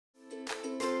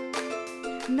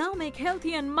Now make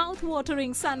healthy and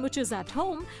mouth-watering sandwiches at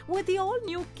home with the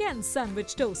all-new Ken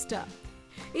Sandwich Toaster.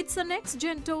 It's a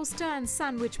next-gen toaster and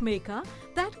sandwich maker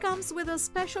that comes with a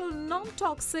special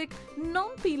non-toxic,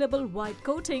 non-peelable white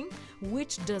coating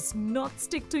which does not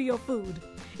stick to your food.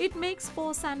 It makes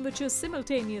 4 sandwiches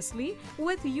simultaneously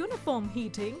with uniform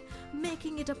heating,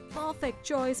 making it a perfect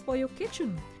choice for your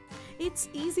kitchen. It's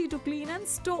easy to clean and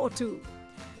store too.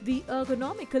 The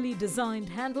ergonomically designed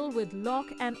handle with lock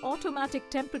and automatic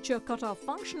temperature cutoff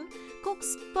function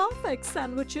cooks perfect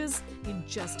sandwiches in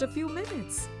just a few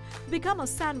minutes. Become a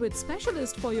sandwich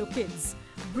specialist for your kids.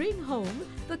 Bring home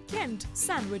the Kent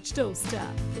Sandwich Toaster.